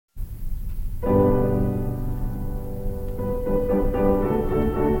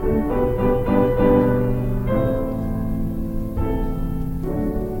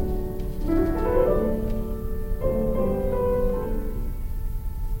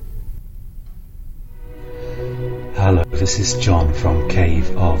Hello, this is John from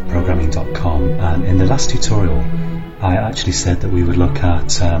caveofprogramming.com, and in the last tutorial I actually said that we would look at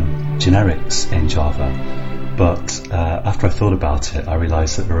generics in Java, but after I thought about it I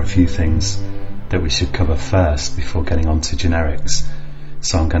realised that there are a few things that we should cover first before getting on to generics.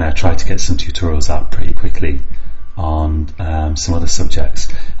 So I'm going to try to get some tutorials out pretty quickly on some other subjects,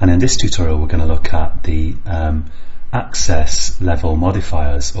 and in this tutorial we're going to look at the access level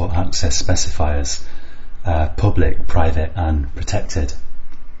modifiers or access specifiers, public, private and protected.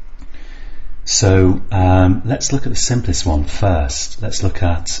 So let's look at the simplest one first. Let's look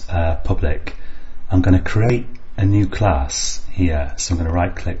at public. I'm going to create a new class here, so I'm going to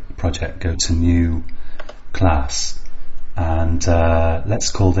right click the project, go to new class, and let's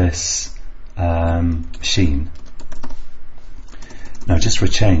call this machine. Now just for a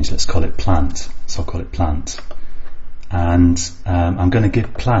change, let's call it plant. So I'll call it plant, and I'm going to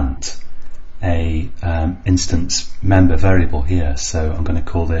give plant a instance member variable here. So I'm going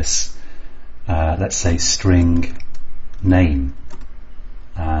to call this let's say string name,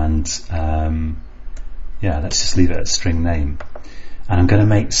 and yeah, let's just leave it at string name, and I'm going to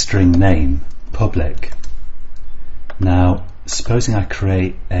make string name public. Now supposing I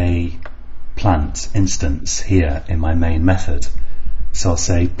create a plant instance here in my main method, so I'll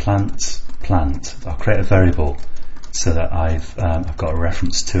say plant. I'll create a variable so that I've got a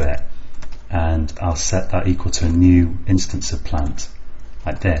reference to it, and I'll set that equal to a new instance of plant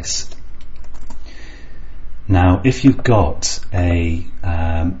like this. Now if you've got a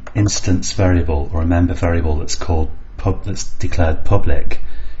instance variable or a member variable that's that's declared public,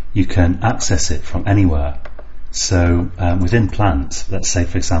 you can access it from anywhere. So within plant, let's say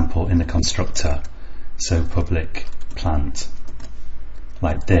for example in the constructor, so public plant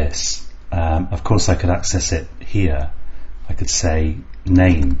like this, of course I could access it here. I could say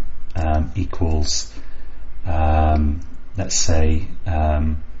name equals let's say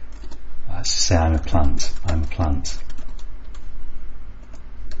I'm a plant,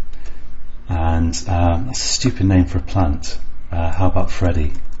 and that's a stupid name for a plant. How about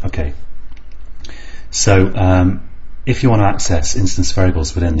Freddy? Okay, so if you want to access instance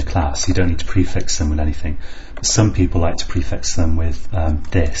variables within the class, you don't need to prefix them with anything, but some people like to prefix them with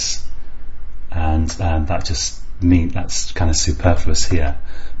this, and that's kind of superfluous here.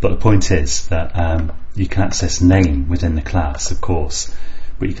 But the point is that you can access name within the class, of course,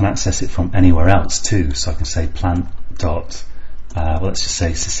 but you can access it from anywhere else too. So I can say plant dot well, let's just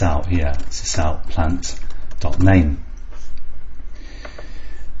say sysout here, sysout plant dot name.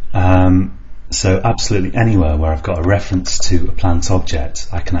 So absolutely anywhere where I've got a reference to a plant object,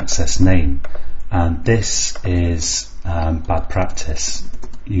 I can access name, and this is bad practice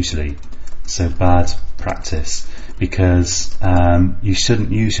usually. So bad practice because you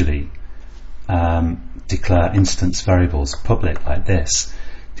shouldn't usually declare instance variables public like this.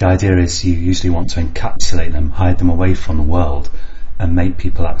 The idea is you usually want to encapsulate them, hide them away from the world, and make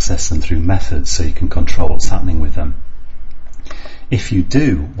people access them through methods so you can control what's happening with them. If you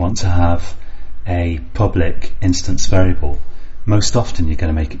do want to have a public instance variable, most often you're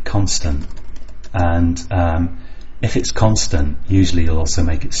going to make it constant, and if it's constant, usually you'll also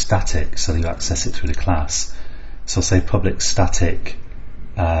make it static so that you access it through the class. So I'll say public static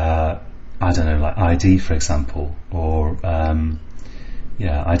I don't know, like ID for example, or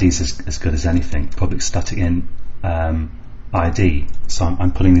yeah, ID is as good as anything. Public static in ID, so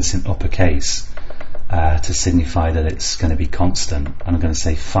I'm putting this in uppercase to signify that it's going to be constant, and I'm going to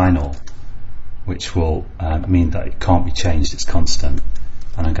say final, which will mean that it can't be changed, it's constant,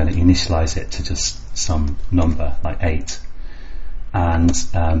 and I'm going to initialize it to just some number like 8, and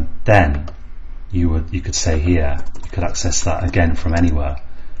then you could say here, you could access that again from anywhere,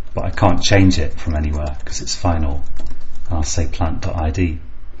 but I can't change it from anywhere because it's final, and I'll say plant.id.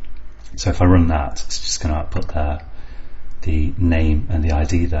 So if I run that, it's just going to output there the name and the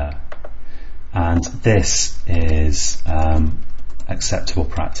ID there, and this is acceptable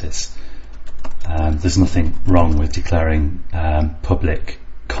practice. There's nothing wrong with declaring public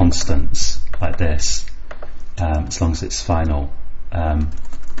constants like this, as long as it's final.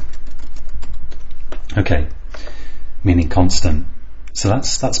 Okay, meaning constant. So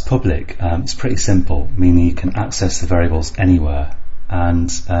that's public. It's pretty simple, meaning you can access the variables anywhere.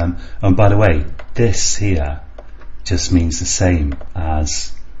 And by the way, this here just means the same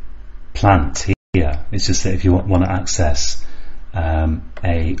as plant here. It's just that if you want to access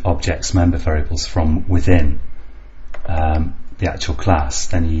a object's member variables from within the actual class,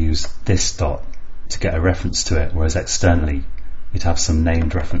 then you use this dot to get a reference to it, whereas externally you'd have some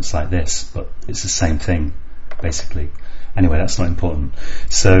named reference like this, but it's the same thing basically. Anyway, that's not important.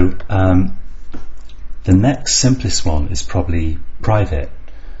 So The next simplest one is probably private.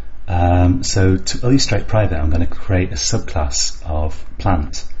 So to illustrate private, I'm going to create a subclass of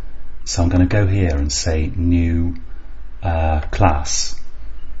plant. So I'm going to go here and say new class,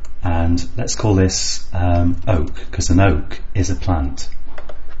 and let's call this oak, because an oak is a plant.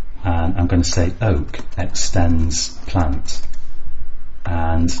 And I'm going to say oak extends plant,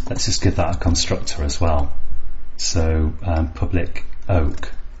 and let's just give that a constructor as well. So public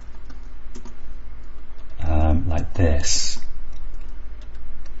oak, like this.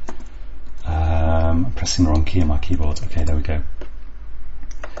 I'm pressing the wrong key on my keyboard. Okay, there we go.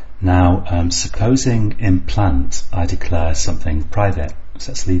 Now, supposing in plant I declare something private,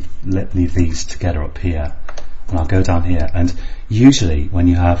 so let's leave these together up here, and I'll go down here. And usually when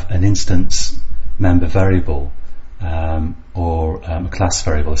you have an instance member variable or a class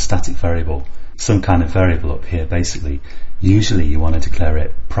variable, a static variable, some kind of variable up here, basically, usually you want to declare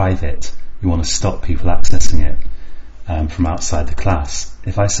it private. You want to stop people accessing it from outside the class.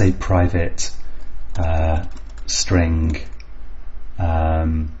 If I say private string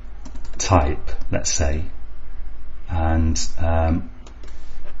type, let's say, and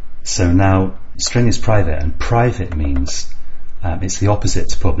so now string is private, and private means it's the opposite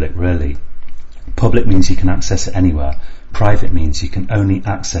to public, really. Public means you can access it anywhere. Private means you can only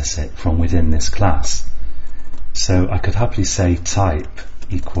access it from within this class. So I could happily say type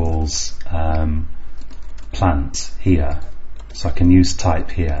equals plant here, so I can use type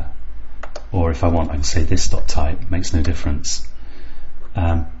here, or if I want I can say this.type, makes no difference.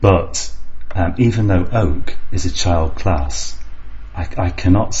 But even though oak is a child class, I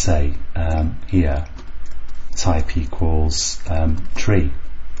cannot say here type equals tree.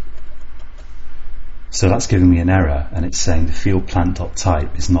 So that's giving me an error, and it's saying the field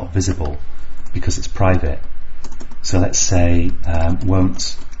plant.type is not visible because it's private. So let's say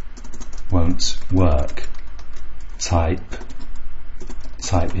won't work, type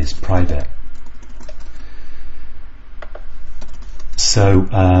is private. So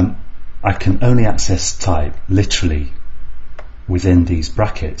I can only access type literally within these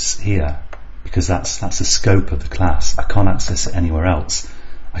brackets here, because that's the scope of the class. I can't access it anywhere else.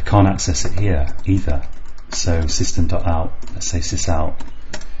 I can't access it here either. So system.out, let's say sysout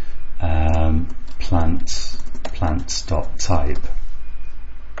plant.type,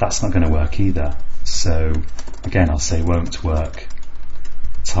 that's not going to work either. So again I'll say won't work,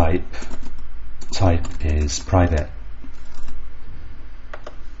 type is private.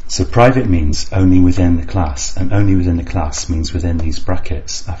 So private means only within the class, and only within the class means within these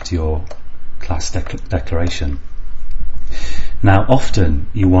brackets after your class declaration. Now often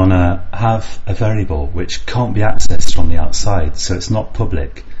you want to have a variable which can't be accessed from the outside, so it's not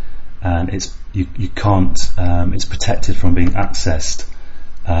public, and you can't, it's protected from being accessed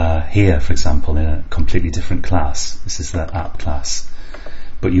here, for example, in a completely different class. This is the app class,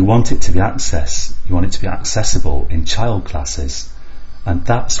 but you want it to be accessed, you want it to be accessible in child classes, and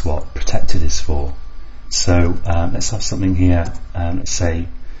that's what protected is for. So let's have something here, let's say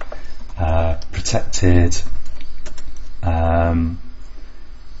protected,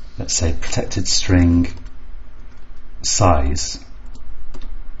 let's say protected string size,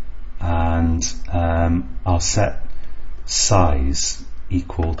 and I'll set size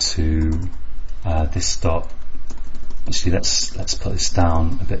equal to this dot. Actually, let's put this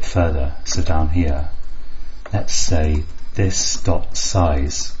down a bit further. So down here, let's say this dot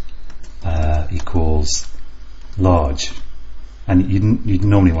size equals large, and you'd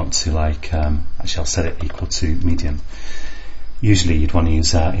normally want to actually I'll set it equal to medium. Usually you'd want to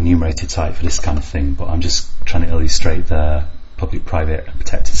use enumerated type for this kind of thing, but I'm just trying to illustrate the public, private and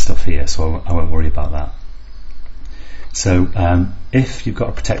protected stuff here, so I won't worry about that. So if you've got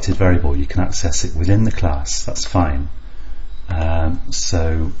a protected variable, you can access it within the class, that's fine.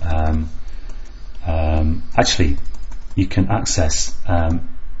 Actually you can access,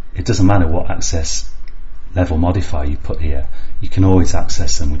 it doesn't matter what access level modifier you put here, you can always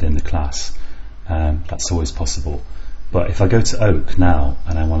access them within the class. That's always possible. But if I go to oak now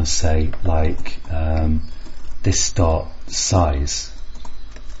and I want to say this dot size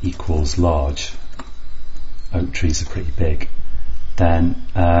equals large, oak trees are pretty big, then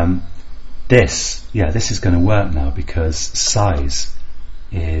this is going to work now, because size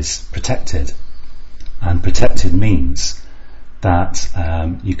is protected, and protected means that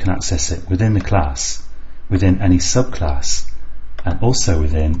you can access it within the class, within any subclass, and also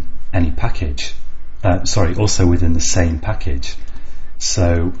within any package, also within the same package.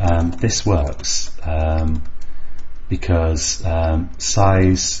 So this works because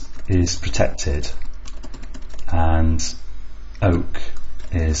size is protected and oak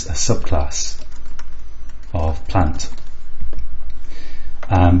is a subclass, of plant.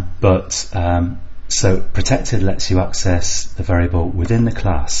 So protected lets you access the variable within the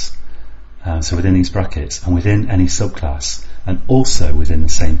class, so within these brackets, and within any subclass, and also within the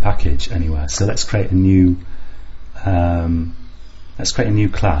same package anywhere. So let's create a new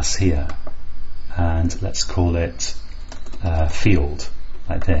class here, and let's call it field,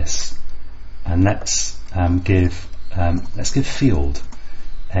 like this. And let's give field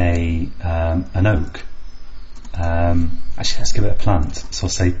an oak. Actually, let's give it a plant. So I'll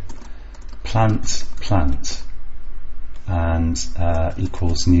say plant, and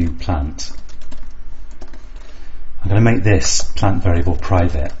equals new plant. I'm going to make this plant variable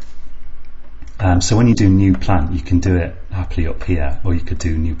private. So when you do new plant, you can do it happily up here, or you could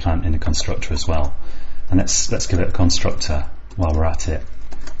do new plant in a constructor as well. And let's give it a constructor while we're at it.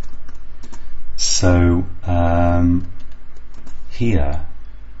 So here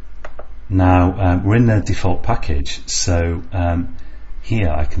now we're in the default package. So here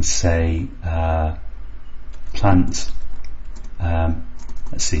I can say plant.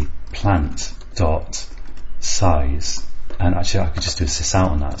 Let's see, plant dot size, and actually I could just do a sysout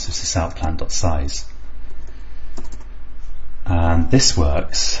on that. So sysout plant dot size, and this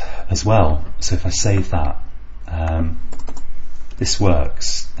works as well. So if I save that, this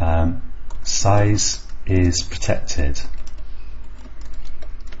works. Size is protected,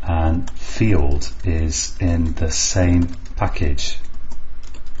 and field is in the same package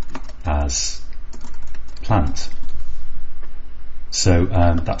as plant. So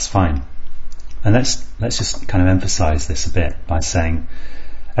that's fine. And let's just kind of emphasize this a bit by saying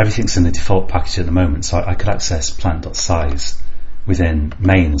everything's in the default package at the moment. So I could access plant.size within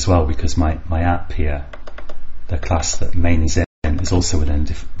main as well, because my app here, the class that main is in, is also within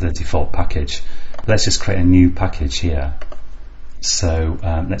the default package. But let's just create a new package here. So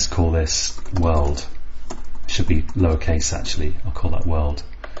let's call this world. It should be lowercase actually. I'll call that world.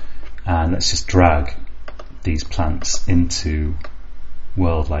 And let's just drag these plants into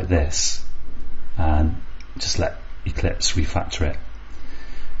world like this, and just let Eclipse refactor it.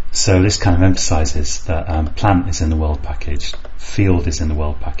 So this kind of emphasizes that plant is in the world package, field is in the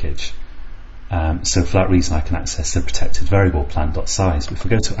world package. So for that reason I can access the protected variable plant.size. But if we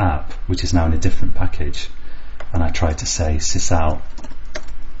go to app, which is now in a different package, and I try to say sysout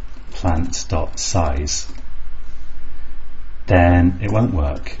plant.size, then it won't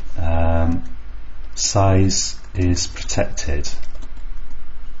work. Size is protected.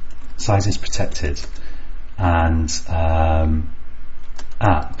 Size is protected, and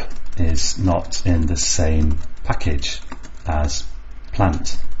app is not in the same package as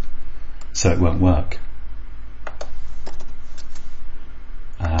plant, so it won't work.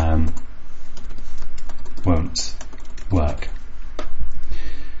 Won't work.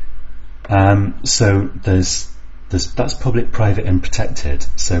 So that's public, private, and protected.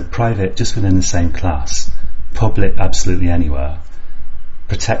 So private just within the same class, public absolutely anywhere,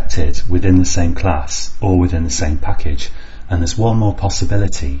 protected within the same class or within the same package. And there's one more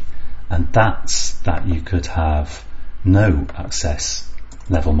possibility, and that's that you could have no access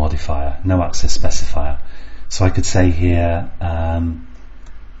level modifier, no access specifier. So I could say here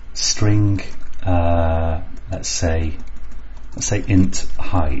string, let's say int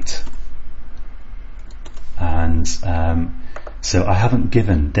height, and so I haven't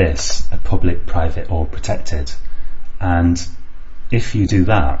given this a public, private, or protected. And if you do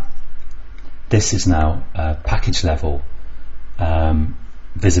that, this is now package level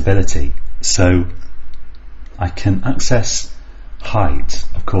visibility. So I can access height,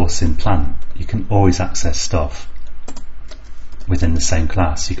 of course. In plant you can always access stuff within the same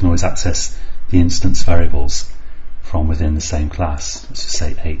class. You can always access the instance variables from within the same class. Let's just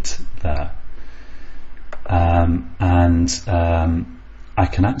say 8 there. I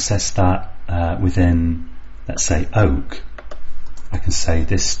can access that within, let's say, oak. I can say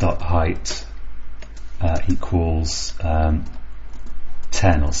this dot height equals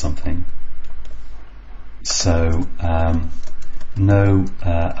 10 or something. So no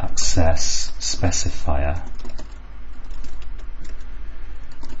access specifier.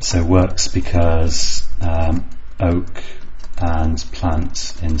 So works because oak and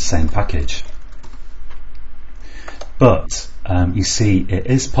plant in the same package. But you see, it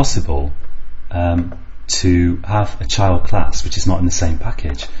is possible to have a child class which is not in the same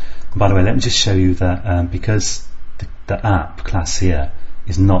package. And by the way, let me just show you that because the app class here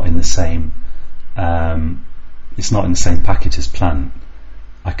is not in the same it's not in the same package as plant,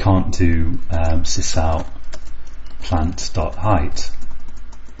 I can't do sysout plant.height.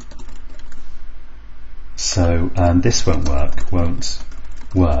 So this won't work, won't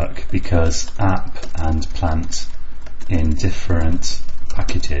work because app and plant in different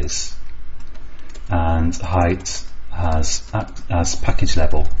packages, and height has package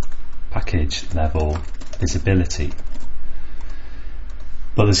level visibility.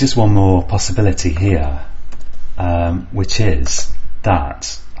 But there's just one more possibility here, which is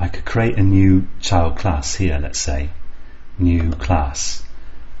that I could create a new child class here, let's say, new class,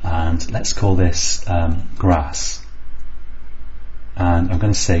 and let's call this grass. And I'm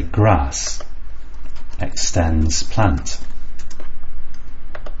going to say grass extends plant.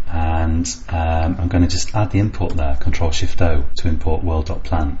 And I'm going to just add the import there, Control-Shift-O, to import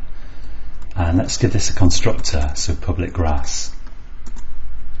world.plant. And let's give this a constructor, so public grass.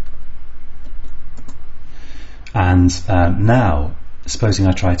 And now, supposing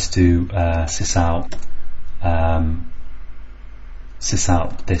I try to do sysout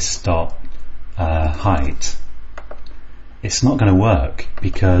this dot height, it's not going to work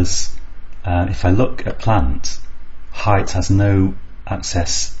because if I look at plant, height has no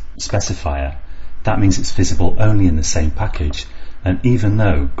access specifier. That means it's visible only in the same package, and even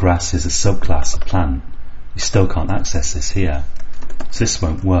though grass is a subclass of plant, you still can't access this here. So this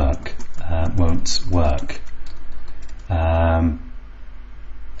won't work.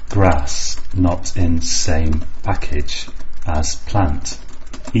 Grass not in same package as plant,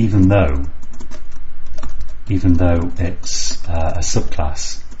 even though it's a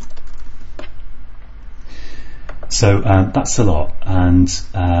subclass. So that's a lot, and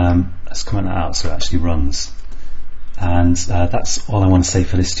let's comment that out so it actually runs. And that's all I want to say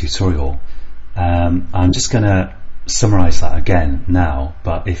for this tutorial. I'm just going to summarize that again now,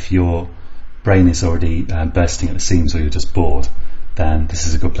 but if your brain is already bursting at the seams or you're just bored, then this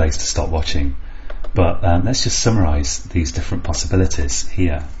is a good place to stop watching. But let's just summarize these different possibilities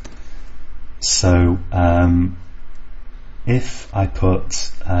here. So if I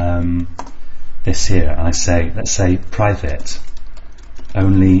put this here and I say, let's say private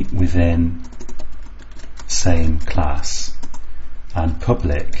only within same class and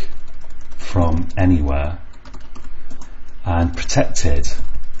public from anywhere, and protected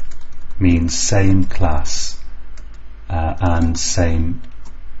means same class and same,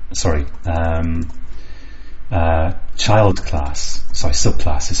 child class,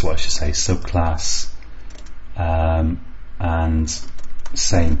 subclass is what I should say, subclass and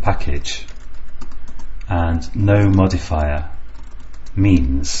same package, and no modifier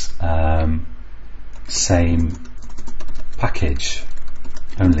means same package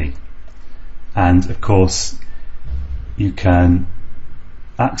only. And of course you can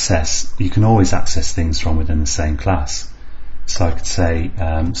always access things from within the same class. So I could say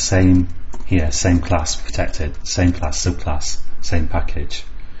same class protected, same class subclass, same package,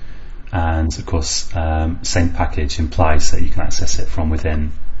 and of course same package implies that you can access it from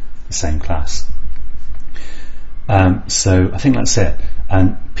within the same class. So I think that's it.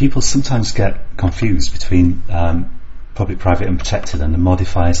 And people sometimes get confused between public, private and protected and the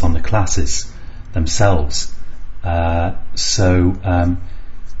modifiers on the classes themselves.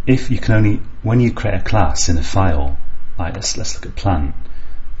 If you can only, when you create a class in a file, like let's look at plant,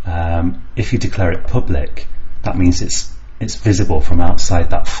 if you declare it public, that means it's visible from outside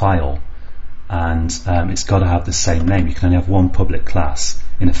that file, and it's got to have the same name. You can only have one public class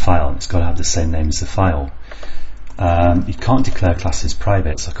in a file, and it's got to have the same name as the file. You can't declare classes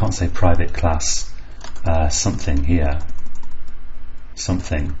private, so I can't say private class something here,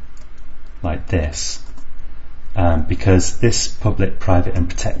 something like this, because this public, private and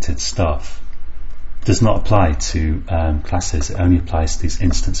protected stuff does not apply to classes. It only applies to these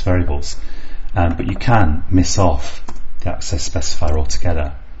instance variables, but you can miss off the access specifier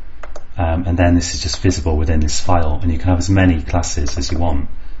altogether, and then this is just visible within this file, and you can have as many classes as you want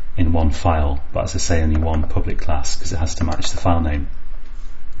in one file, but as I say, only one public class because it has to match the file name.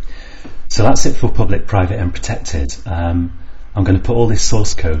 So that's it for public, private and protected. I'm going to put all this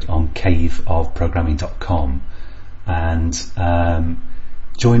source code on caveofprogramming.com, and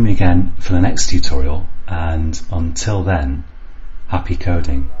join me again for the next tutorial, and until then, happy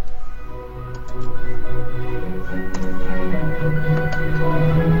coding.